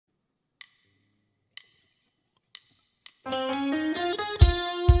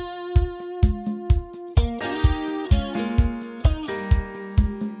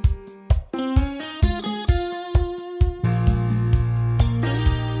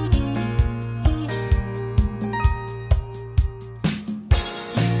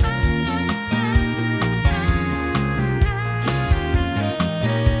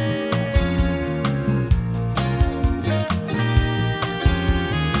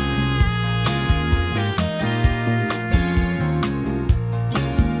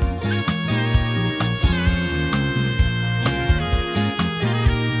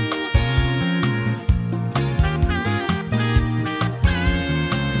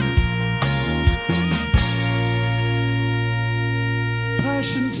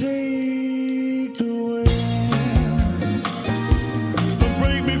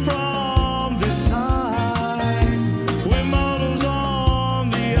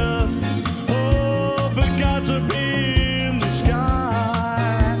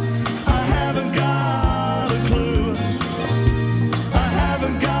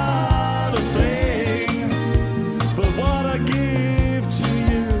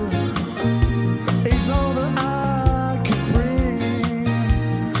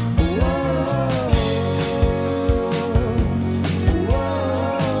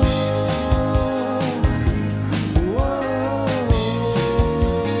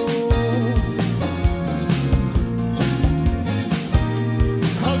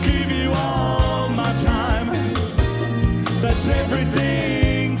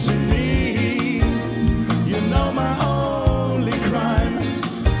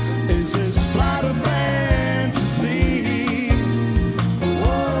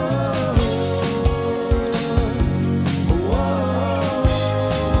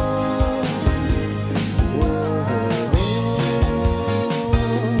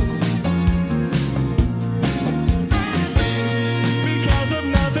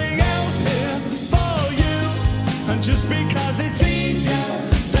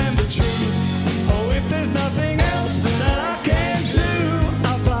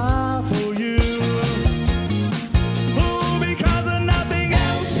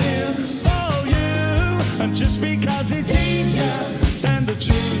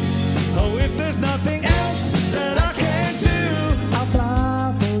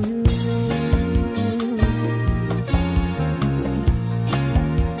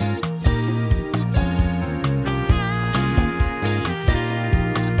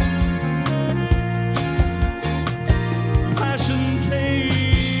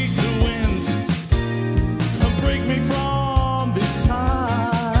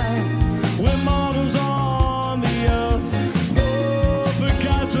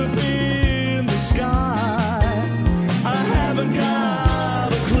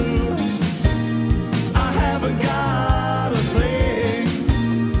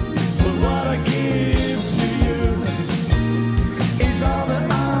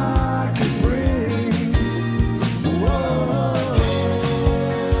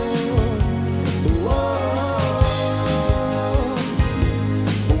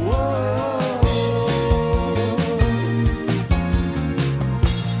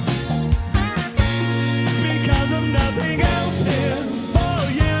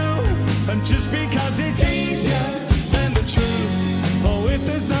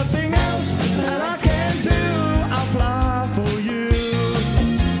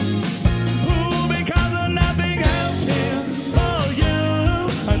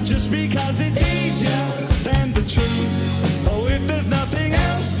just because it's easier than the truth. Oh, if there's nothing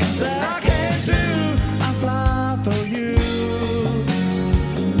else that I can do, I'll fly for you.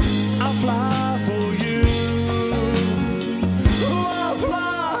 I'll fly for you. Oh, I'll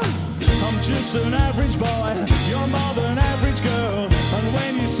fly. I'm just an average boy. You're more than average girl. And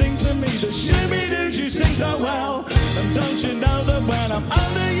when you sing to me the shimmy doos, you sing so well. And don't you know that when I'm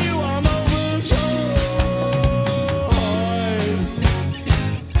under